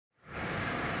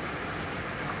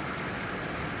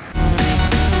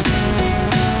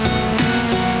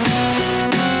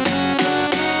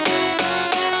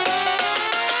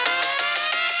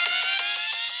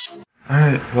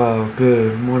Well,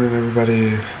 good morning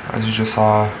everybody. As you just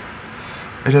saw,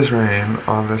 it has rained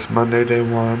on this Monday, day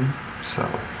one,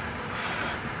 so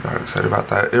very excited about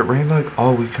that. It rained like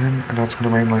all weekend, and now it's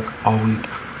gonna rain like all week.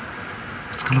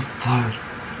 It's gonna flood.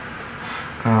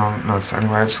 No, so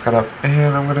anyway, I just got up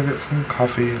and I'm gonna get some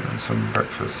coffee and some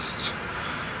breakfast.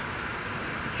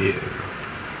 Yeah.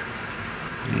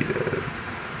 Needed.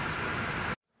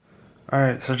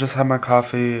 Alright, so just had my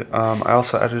coffee. I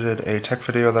also edited a tech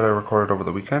video that I recorded over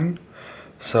the weekend.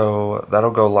 So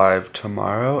that'll go live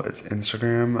tomorrow. It's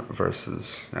Instagram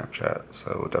versus Snapchat.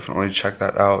 So definitely check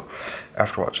that out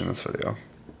after watching this video.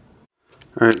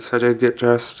 Alright, so I did get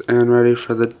dressed and ready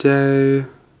for the day.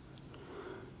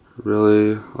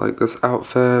 Really like this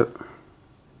outfit.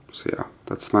 So yeah,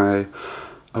 that's my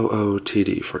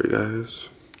OOTD for you guys.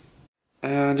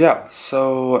 And yeah,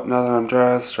 so now that I'm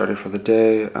dressed, ready for the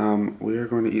day, we are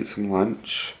going to eat some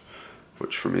lunch,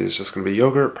 which for me is just going to be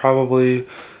yogurt probably.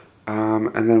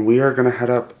 And then we are going to head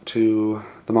up to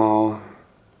the mall,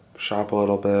 shop a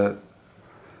little bit,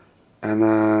 and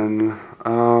then,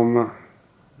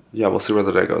 yeah, we'll see where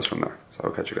the day goes from there. So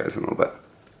I'll catch you guys in a little bit.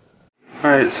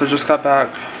 Alright, so just got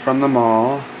back from the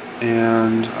mall,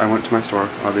 and I went to my store,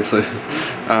 obviously.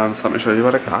 So let me show you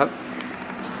what I got.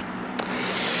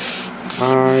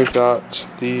 I got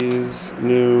these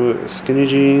new skinny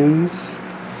jeans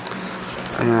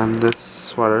and this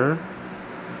sweater.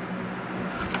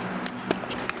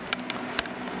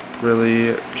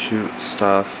 Really cute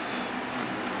stuff.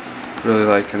 Really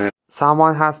liking it.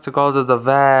 Someone has to go to the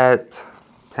vet.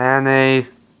 Tanny.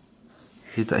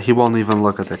 He won't even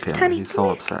look at the camera. Tanny, he's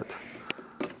so upset.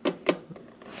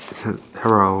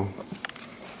 Hero.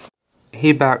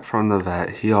 He back from the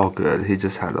vet. He all good. He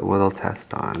just had a little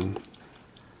test done.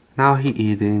 Now he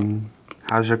eating.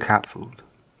 How's your cat food?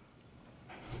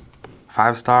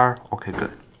 5-star? Okay,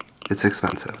 good. It's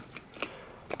expensive.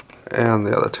 And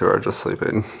the other two are just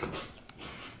sleeping.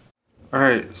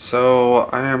 Alright, so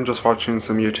I am just watching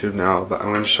some YouTube now, but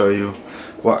I'm going to show you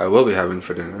what I will be having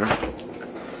for dinner.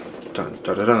 Dun,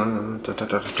 da, da, da, da, da,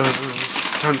 da, da,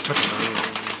 dun, da, da.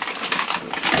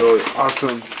 Really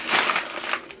awesome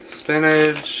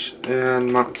spinach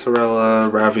and mozzarella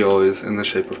raviolis in the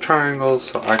shape of triangles,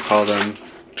 so I call them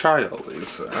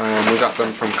triolis. We got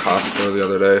them from Costco the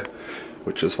other day,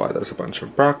 which is why there's a bunch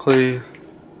of broccoli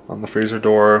on the freezer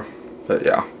door. But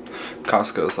yeah,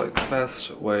 Costco is like the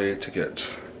best way to get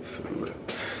food.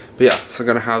 But yeah, so I'm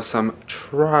gonna have some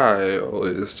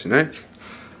triolis tonight,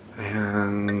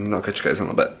 and I'll catch you guys in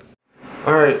a little bit.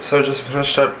 Alright, so I just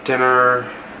finished up dinner.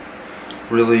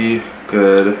 Really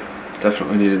good.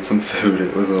 Definitely needed some food.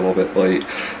 It was a little bit late.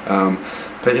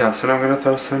 But yeah, so now I'm gonna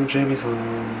throw some jammies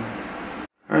on.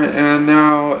 Alright, and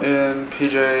now in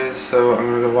PJs, so I'm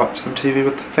gonna go watch some TV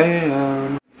with the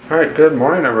fam. Alright, good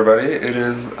morning everybody. It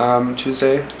is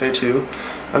Tuesday, day 2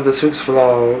 of this week's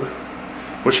vlog,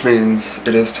 which means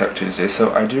it is Tech Tuesday,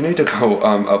 so I do need to go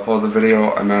upload the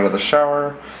video. I'm out of the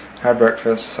shower, had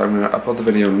breakfast, so I'm going to upload the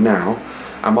video now.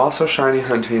 I'm also shiny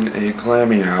hunting a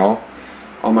Glammeow.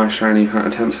 All my shiny hunt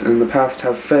attempts in the past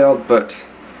have failed, but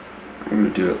I'm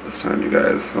going to do it this time, you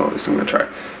guys. Well, at least I'm going to try.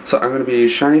 So I'm going to be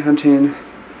shiny hunting,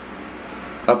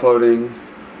 uploading,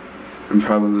 and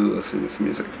probably listening to some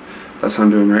music. That's what I'm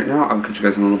doing right now. I'll catch you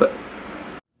guys in a little bit.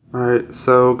 Alright,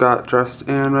 so got dressed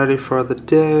and ready for the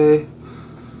day.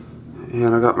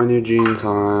 And I got my new jeans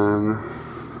on.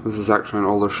 This is actually an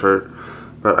older shirt,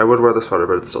 but I would wear the sweater,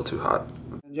 but it's still too hot.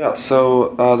 And yeah,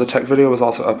 so the tech video was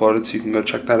also uploaded, so you can go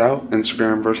check that out.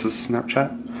 Instagram versus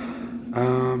Snapchat.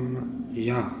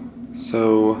 Yeah,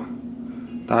 so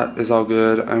that is all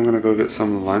good. I'm gonna go get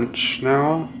some lunch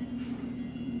now.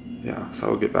 Yeah, so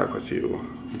I'll get back with you.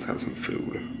 Let's have some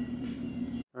food.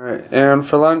 Alright, and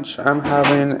for lunch, I'm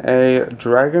having a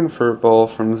dragon fruit bowl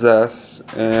from Zest,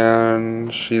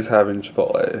 and she's having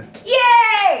Chipotle.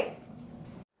 Yay!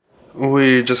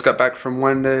 We just got back from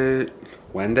Wendy's,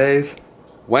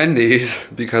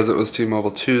 because it was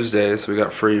T-Mobile Tuesday, so we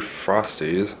got free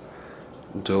Frosties.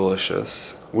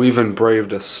 Delicious. We even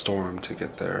braved a storm to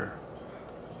get there.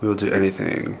 We will do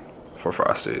anything for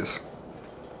Frosties.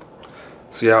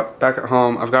 So yeah, back at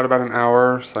home. I've got about an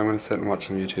hour, so I'm going to sit and watch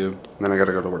some YouTube, and then I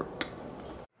gotta go to work.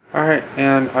 Alright,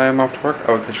 and I am off to work.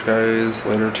 I will catch you guys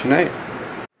later tonight.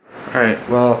 Alright,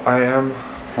 well, I am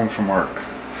home from work.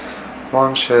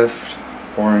 Long shift,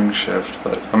 boring shift,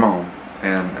 but I'm home,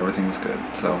 and everything's good.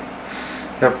 So,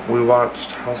 yep, we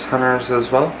watched House Hunters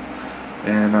as well,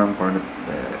 and I'm going to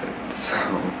bed. So,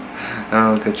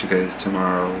 I'll catch you guys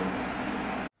tomorrow.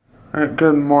 Alright,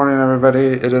 good morning everybody.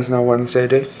 It is now Wednesday,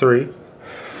 day 3.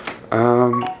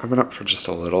 I've been up for just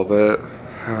a little bit.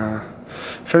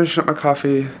 Finishing up my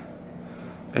coffee,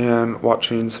 and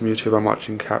watching some YouTube. I'm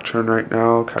watching Katrin right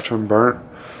now, Katrin Burnt.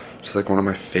 She's like one of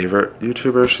my favorite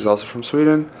YouTubers. She's also from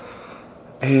Sweden.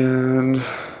 And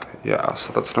yeah,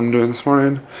 so that's what I'm doing this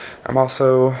morning. I'm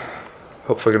also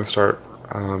hopefully gonna start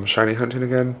shiny hunting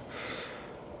again.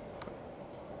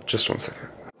 Just 1 second.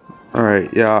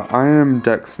 Alright, yeah, I am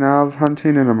Dexnav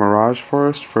hunting in a Mirage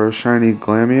Forest for a shiny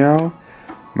Glameow,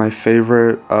 my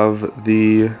favorite of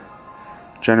the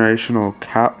generational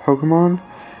cat Pokemon.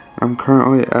 I'm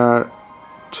currently at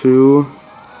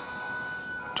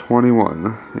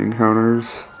 221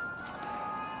 encounters.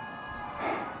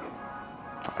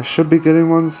 I should be getting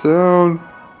one soon.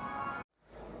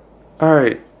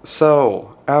 Alright,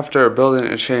 so after building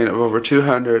a chain of over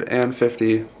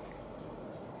 250,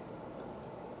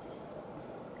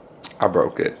 I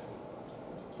broke it.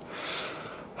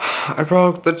 I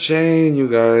broke the chain, you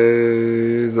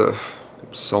guys. I'm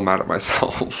so mad at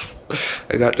myself.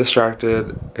 I got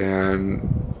distracted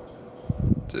and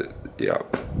yeah,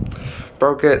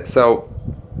 broke it. So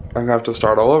I'm gonna have to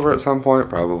start all over at some point.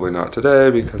 Probably not today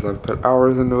because I've put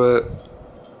hours into it.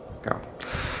 Yeah.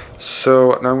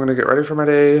 So now I'm gonna get ready for my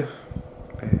day.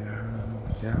 And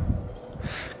yeah.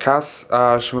 Cass,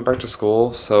 she went back to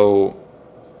school, so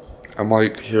I'm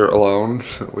like here alone,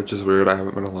 which is weird. I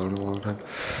haven't been alone in a long time.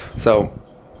 So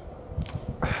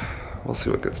we'll see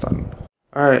what gets done.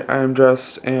 Alright, I am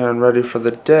dressed and ready for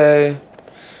the day.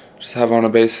 Just have on a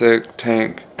basic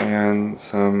tank and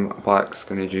some black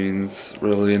skinny jeans.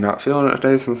 Really not feeling it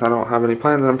today since I don't have any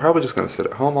plans. I'm probably just gonna sit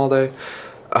at home all day.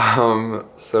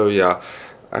 So yeah,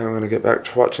 I'm gonna get back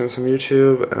to watching some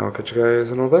YouTube and I'll catch you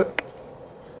guys in a little bit.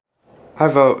 I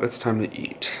vote it's time to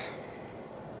eat.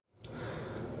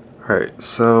 Alright,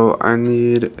 so I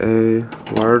need a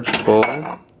large bowl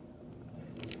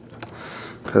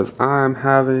because I'm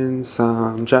having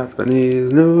some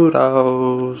Japanese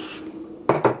noodles.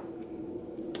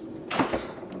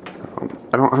 So,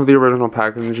 I don't have the original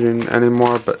packaging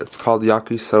anymore, but it's called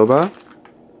yakisoba.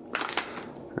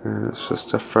 And it's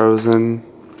just a frozen,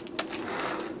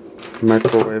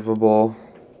 microwavable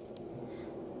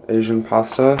Asian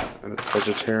pasta, and it's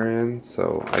vegetarian,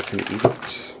 so I can eat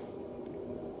it.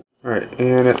 Alright,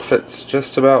 and it fits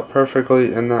just about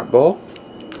perfectly in that bowl.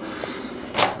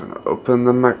 I'm gonna open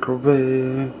the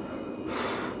microwave,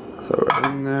 throw it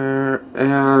in there,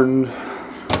 and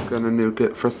I'm gonna nuke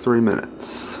it for 3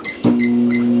 minutes.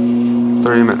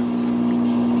 3 minutes.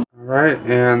 Alright,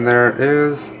 and there it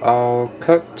is, all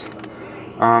cooked.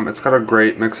 It's got a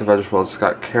great mix of vegetables. It's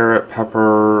got carrot,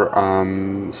 pepper,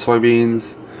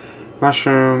 soybeans,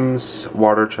 mushrooms,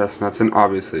 water chestnuts, and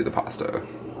obviously the pasta.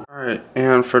 Alright,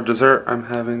 and for dessert, I'm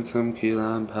having some key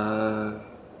lime pie.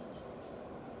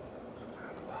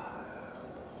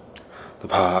 The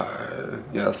pie,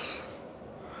 yes.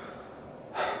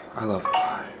 I love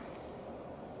pie.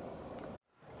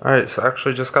 Alright, so I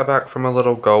actually just got back from a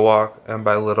little go walk, and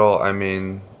by little, I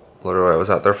mean literally I was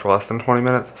out there for less than 20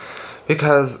 minutes.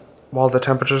 Because while the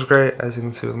temperature's great, as you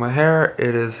can see with my hair,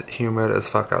 it is humid as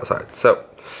fuck outside. So,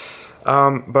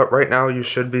 but right now you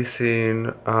should be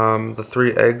seeing the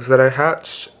 3 eggs that I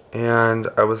hatched, and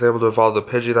I was able to evolve the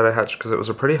Pidgey that I hatched because it was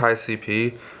a pretty high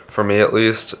CP, for me at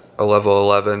least, a level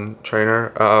 11 trainer,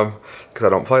 because I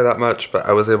don't play that much, but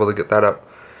I was able to get that up.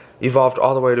 Evolved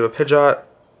all the way to a Pidgeot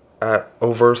at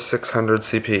over 600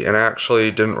 CP, and I actually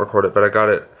didn't record it, but I got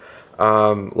it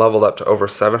leveled up to over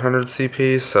 700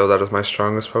 CP, so that is my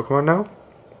strongest Pokemon now.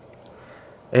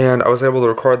 And I was able to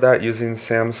record that using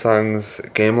Samsung's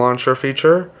game launcher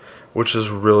feature, which is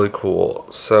really cool.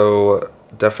 So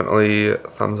definitely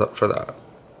thumbs up for that.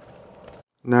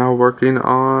 Now working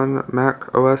on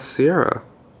Mac OS Sierra.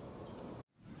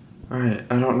 Alright,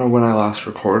 I don't know when I last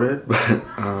recorded, but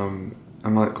I'm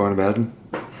like going to bed.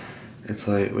 It's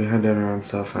like we had dinner and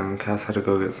stuff, and Cass had to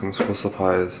go get some school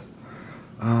supplies.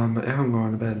 But yeah, I'm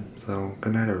going to bed. So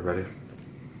good night, everybody.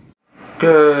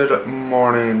 Good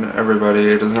morning, everybody.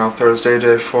 It is now Thursday,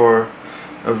 day 4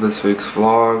 of this week's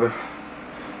vlog.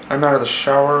 I'm out of the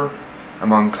shower.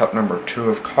 I'm on cup number 2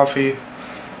 of coffee.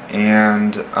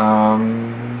 And,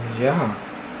 yeah.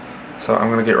 So I'm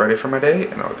gonna get ready for my day,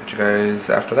 and I'll catch you guys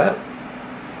after that.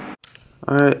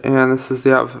 Alright, and this is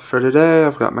the outfit for today.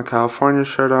 I've got my California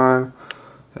shirt on,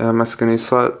 and my skinny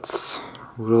sweats.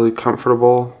 Really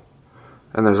comfortable,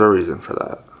 and there's a reason for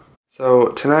that. So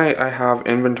tonight I have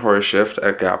inventory shift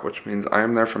at Gap, which means I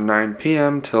am there from 9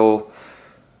 p.m. till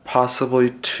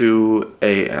possibly 2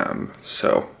 a.m.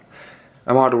 So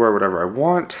I'm allowed to wear whatever I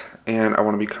want, and I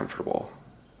want to be comfortable.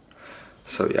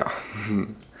 So yeah,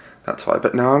 that's why.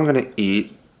 But now I'm gonna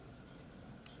eat.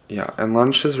 Yeah, and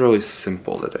lunch is really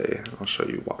simple today. I'll show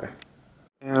you why.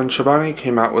 And Shabani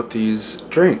came out with these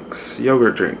drinks,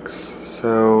 yogurt drinks.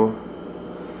 So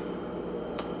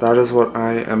that is what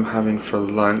I am having for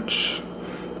lunch.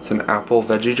 It's an apple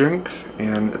veggie drink,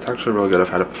 and it's actually really good. I've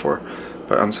had it before.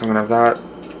 But so I'm gonna have that,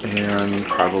 and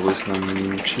probably some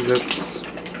Cheez-Its.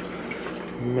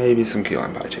 Maybe some key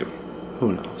lime pie too.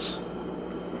 Who knows?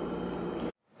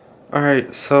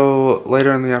 Alright, so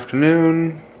later in the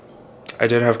afternoon, I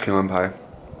did have key lime pie.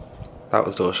 That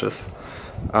was delicious.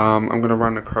 I'm gonna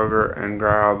run to Kroger and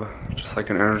grab just like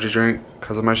an energy drink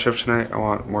because of my shift tonight. I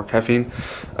want more caffeine.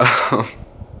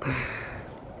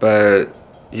 But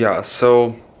yeah,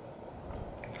 so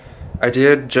I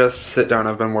did just sit down.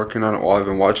 I've been working on it while I've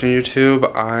been watching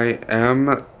YouTube. I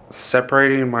am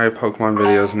separating my Pokemon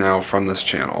videos now from this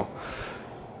channel.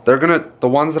 The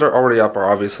ones that are already up are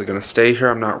obviously gonna stay here.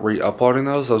 I'm not re-uploading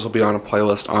those. Those will be on a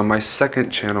playlist on my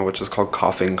second channel, which is called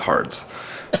Coughing Cards.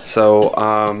 So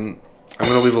I'm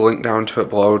gonna leave a link down to it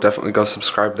below. Definitely go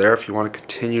subscribe there if you want to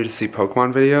continue to see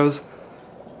Pokemon videos.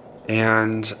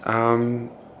 And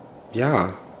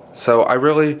yeah, so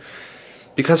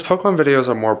because Pokemon videos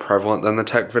are more prevalent than the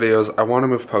tech videos, I want to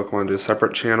move Pokemon to a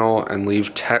separate channel and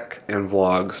leave tech and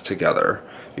vlogs together,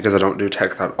 because I don't do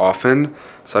tech that often,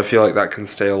 so I feel like that can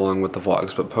stay along with the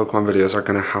vlogs, but Pokemon videos are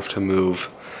going to have to move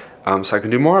so I can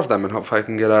do more of them, and hopefully I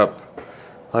can get up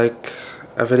like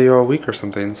a video a week or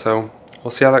something. So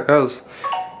we'll see how that goes.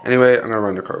 Anyway, I'm going to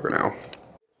run to Kroger now.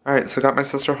 Alright, so I got my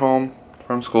sister home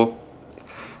from school,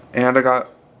 and I got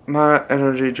my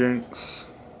energy drinks.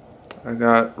 I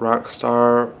got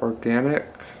Rockstar Organic.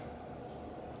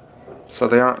 So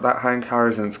they aren't that high in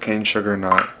calories, and it's cane sugar,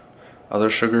 not other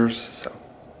sugars, so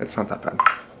it's not that bad.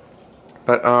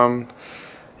 But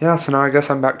yeah, so now I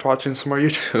guess I'm back to watching some more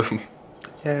YouTube.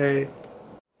 Yay.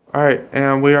 Alright,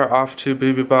 and we are off to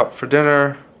BB Bop for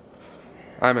dinner.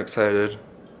 I'm excited.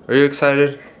 Are you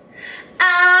excited?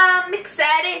 I'm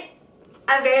excited.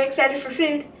 I'm very excited for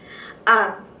food.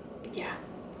 Yeah.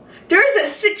 There's a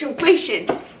situation,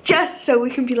 just so we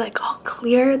can be like all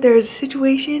clear, there's a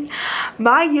situation.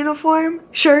 My uniform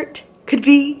shirt could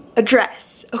be a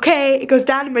dress, okay? It goes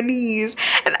down to my knees,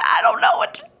 and I don't know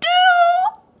what to do.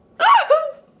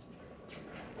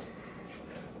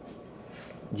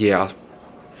 Yeah,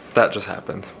 that just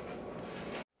happened.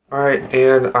 Alright,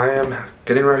 and I am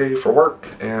getting ready for work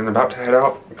and about to head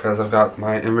out because I've got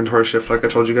my inventory shift, like I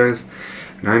told you guys,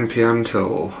 9 p.m.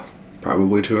 till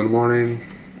probably 2 in the morning.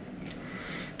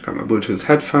 Got my Bluetooth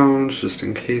headphones just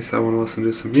in case I want to listen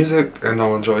to some music, and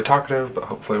I'll enjoy talkative, but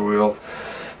hopefully we'll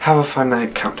have a fun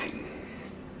night counting.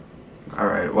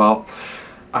 Alright, well,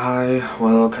 I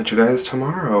will catch you guys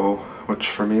tomorrow, which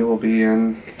for me will be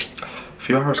in a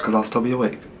few hours because I'll still be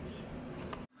awake.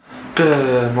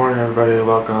 Good morning, everybody.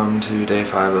 Welcome to day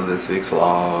 5 of this week's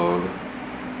vlog.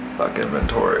 Fuck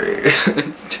inventory.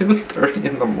 It's 2:30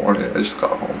 in the morning. I just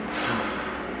got home.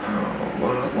 Oh,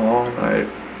 what a long night.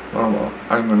 Oh well,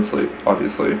 I'm gonna sleep,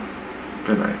 obviously.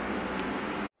 Good night.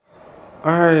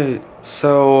 Alright,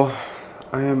 so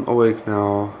I am awake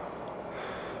now.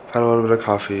 Had a little bit of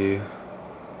coffee.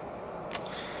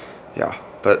 Yeah,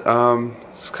 but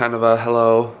it's kind of a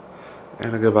hello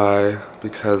and a goodbye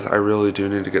because I really do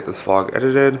need to get this vlog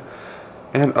edited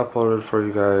and uploaded for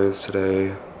you guys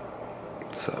today.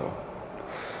 So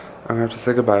I'm gonna have to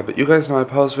say goodbye, but you guys know I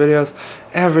post videos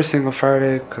every single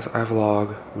Friday because I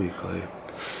vlog weekly.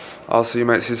 Also, you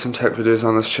might see some tech videos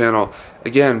on this channel.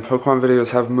 Again, Pokemon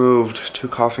videos have moved to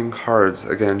Coughing Cards.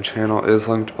 Again, channel is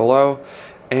linked below,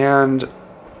 and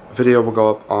video will go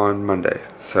up on Monday.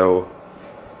 So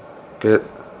get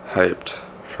hyped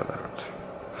for that.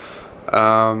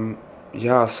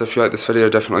 Yeah, so if you like this video,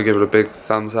 definitely give it a big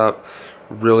thumbs up.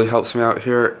 Really helps me out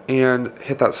here, and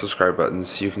hit that subscribe button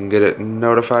so you can get it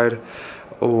notified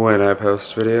when I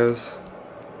post videos.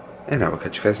 And I will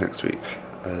catch you guys next week.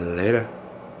 Later.